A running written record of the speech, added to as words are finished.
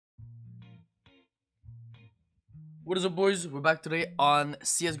What is up, boys? We're back today on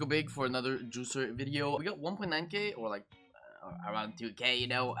CSGOBIG for another juicer video. We got 1.9k or like around 2k, you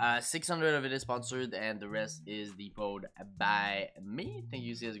know. 600 of it is sponsored and the rest is depoted by me. Thank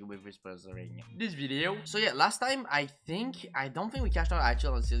you, CSGOBIG, for sponsoring this video. So yeah, last time I don't think we cashed out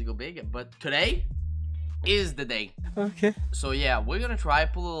actually on CSGOBIG, but today is the day. Okay. So yeah, we're gonna try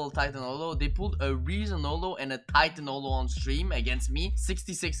pull a little Titan Olo. They pulled a Reason Olo and a Titan Olo on stream against me.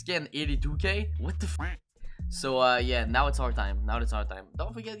 66k and 82k. What the f? So yeah, now it's our time.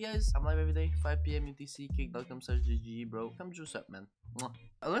 Don't forget, guys, I'm live every day, 5 PM UTC. Kick.com/GGE, bro. Come juice up, man.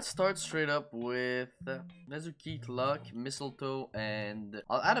 Let's start straight up with Mezuki, Luck, Mistletoe, and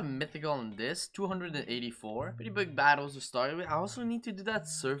I'll add a mythical on this. 284. Pretty big battles to start with. I also need to do that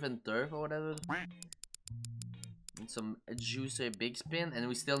Surf and Turf or whatever. And some juice, a big spin, and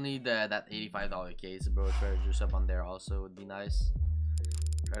we still need that $85 case, bro. Try to juice up on there also would be nice.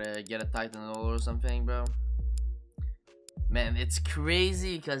 Try to get a Titan Olo or something, bro. Man, it's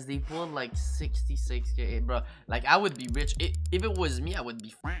crazy because they pulled like 66k, bro. Like, I would be rich. If it was me, I would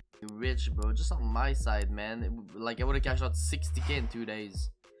be rich, bro. Just on my side, man. Like, I would have cashed out 60k in 2 days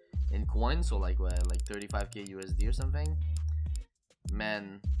in coins. So, like, what? Like 35k USD or something?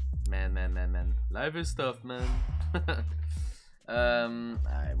 Man. Life is tough, man.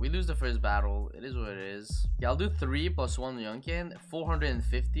 Alright, we lose the first battle. It is what it is. Yeah, I'll do 3 plus 1 Yunkin.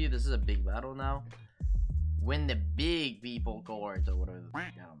 450. This is a big battle now. Win the big people cohort or whatever. I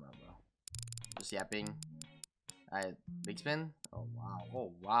don't know, bro. Just yapping. Alright, big spin. Oh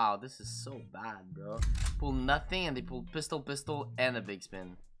wow, this is so bad, bro. Pull nothing and they pull pistol, and a big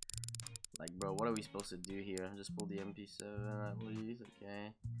spin. Like, bro, what are we supposed to do here? Just pull the MP7 at least.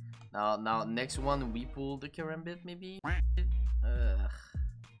 Okay. Now next one we pull the Karambit maybe.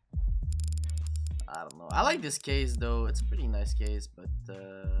 I don't know. I like this case though. It's a pretty nice case, but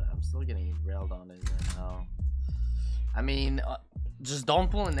I'm still getting railed on it right now. I mean, just don't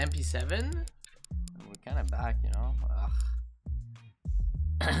pull an MP7. We're kind of back, you know.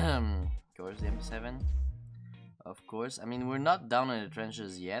 Of course, the MP7. Of course. I mean, we're not down in the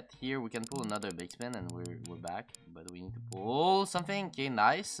trenches yet. Here, we can pull another big spin, and we're back. But we need to pull something. Okay,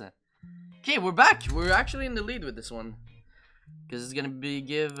 nice. Okay, we're back. We're actually in the lead with this one. Because it's gonna be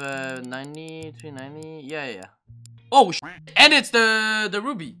give 90, 390. Yeah. Oh, and it's the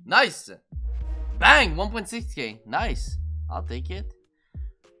Ruby. Nice. Bang, 1.6k. Nice. I'll take it.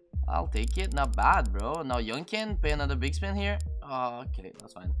 Not bad, bro. Now Yunkin, pay another big spin here. Oh, okay,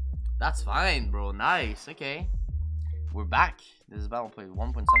 that's fine. That's fine, bro. Nice. Okay. We're back. This is battle played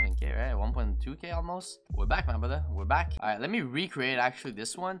 1.7k, right? 1.2k almost. We're back, my brother. We're back. All right, let me recreate actually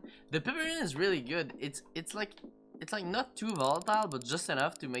this one. The Piperin is really good. It's like not too volatile, but just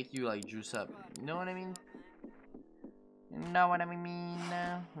enough to make you like juice up. You know what I mean? Now we're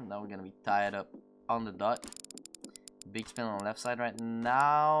gonna be tied up on the dot. Big spin on the left side right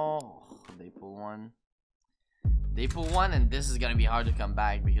now. Oh, they pull one, and this is gonna be hard to come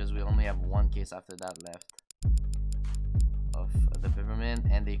back because we only have one case after that left of the Peppermint,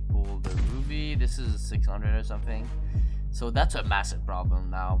 and they pull the Ruby. This is 600 or something. So that's a massive problem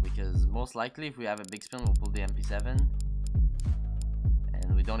now, because most likely if we have a big spin, we'll pull the MP7.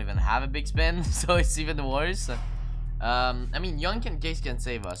 And we don't even have a big spin, so it's even worse. I mean, Yunkin case can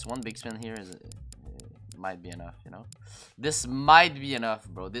save us. One big spin here might be enough, you know. This might be enough,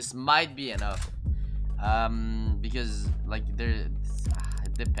 bro. This might be enough. Because like it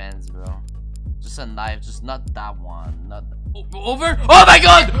depends, bro. Just a knife, just not that one. Not over. Oh my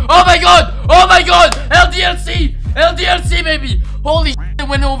god! LDLC, baby! Holy shit, it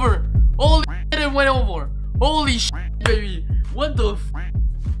went over! Holy shit, baby! What the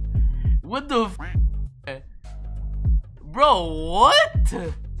bro, what?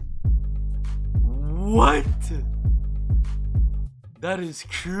 That is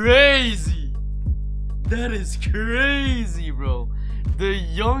crazy, bro. The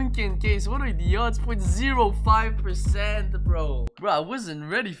Yunkin case, what are the odds? 0.05%, bro. Bro, I wasn't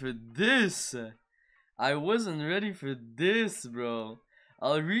ready for this. Bro.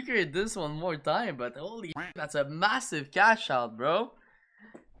 I'll recreate this one more time, but holy shit, that's a massive cash out, bro.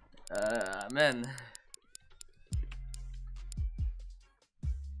 Man.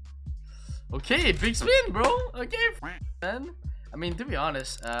 Okay, big spin, bro. Okay, man. I mean, to be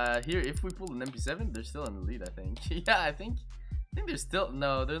honest, here, if we pull an MP7, they're still in the lead, I think. Yeah, I think they're still,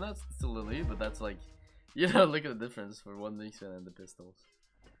 no, they're not still in the lead, but that's like, you know, look at the difference for one big spin and the pistols.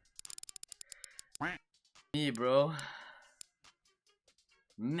 Me, bro.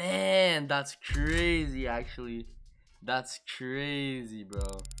 Man, that's crazy, actually. That's crazy,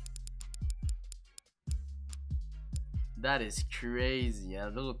 bro. That is crazy. A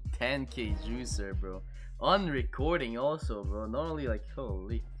little 10k juicer, bro. On recording also, bro. Not only like,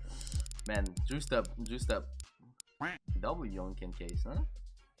 holy. Man, juiced up. Double Yonkin case, huh?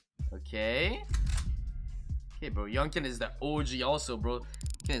 Okay. Okay, bro. Yonkin is the OG also, bro.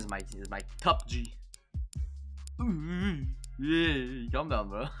 Yonkin is my top G. Ooh, yeah, calm down,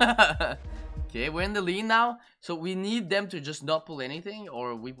 bro. Okay, we're in the lead now. So we need them to just not pull anything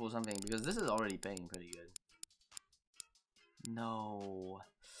or we pull something because this is already paying pretty good. No.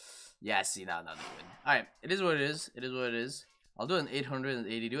 Yeah, see, now not even. Alright, it is what it is. It is what it is. I'll do an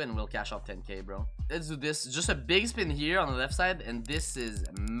 882 and we'll cash out 10k, bro. Let's do this. Just a big spin here on the left side, and this is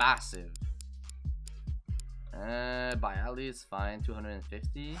massive. By Ali is fine.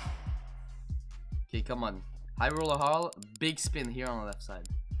 250. Okay, come on. High roller haul. Big spin here on the left side.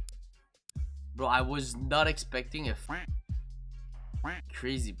 Bro, I was not expecting a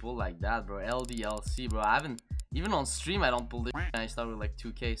crazy pull like that, bro. LDLC, bro. I haven't, even on stream, I don't pull this. I start with like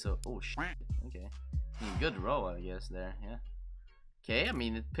 2k, so, oh shit. Okay. I mean, good row, I guess, there, yeah. Okay, I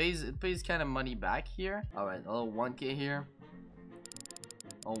mean, it pays kind of money back here. Alright, a little 1k here.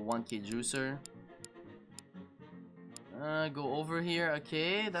 Oh, 1k juicer. Go over here.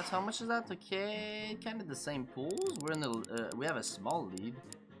 Okay, that's how much is that? Okay, kind of the same pools. We're in the we have a small lead,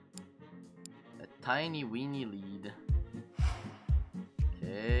 a tiny weeny lead.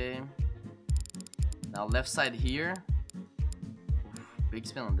 Okay, now left side here. Oof, big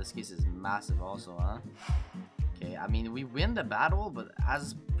spin on this case is massive also, huh? Okay, I mean, we win the battle, but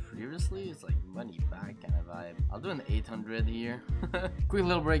as previously, it's like money back kind of vibe. I'll do an 800 here. Quick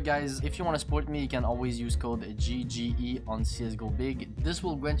little break, guys. If you want to support me, you can always use code GGE on CSGOBIG. This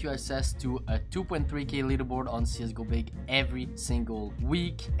will grant you access to a 2.3k leaderboard on CSGOBIG every single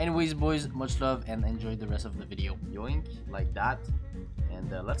week. Anyways, boys, much love and enjoy the rest of the video. Yoink, like that.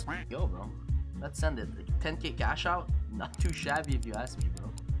 And let's go, bro. Let's send it. 10k cash out. Not too shabby if you ask me,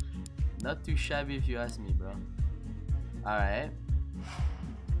 bro. Not too shabby if you ask me, bro. Alright.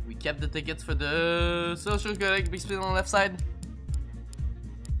 We kept the tickets for the social codec. Big spin on the left side.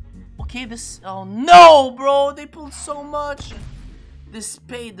 Okay, this. Oh no, bro. They pulled so much. This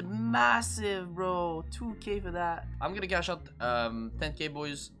paid massive, bro. 2k for that. I'm gonna cash out 10k,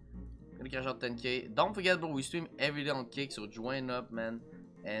 boys. I'm gonna cash out 10k. Don't forget, bro, we stream every day on Kick, so join up, man.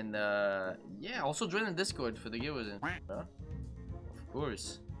 And yeah, also join the Discord for the giveaways. Of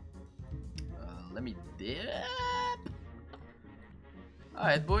course. Let me dip.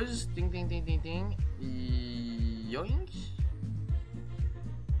 Alright, boys. Ding, ding, ding, ding, ding. Yoink.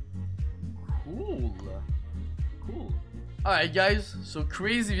 Cool. Cool. Alright, guys. So,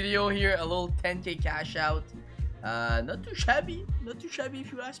 crazy video here. A little 10k cash out. Not too shabby. Not too shabby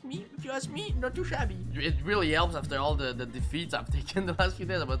if you ask me. If you ask me, not too shabby. It really helps after all the defeats I've taken the last few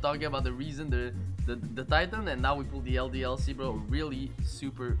days. I'm talking about the reason, the Titan, and now we pull the LDLC, bro. Really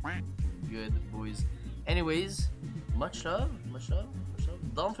super good, boys. Anyways, much love, much love, much love.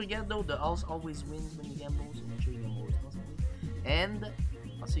 Don't forget though, the house always wins when you gamble, so make sure you gamble responsibly. And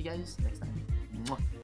I'll see you guys next time. Mwah.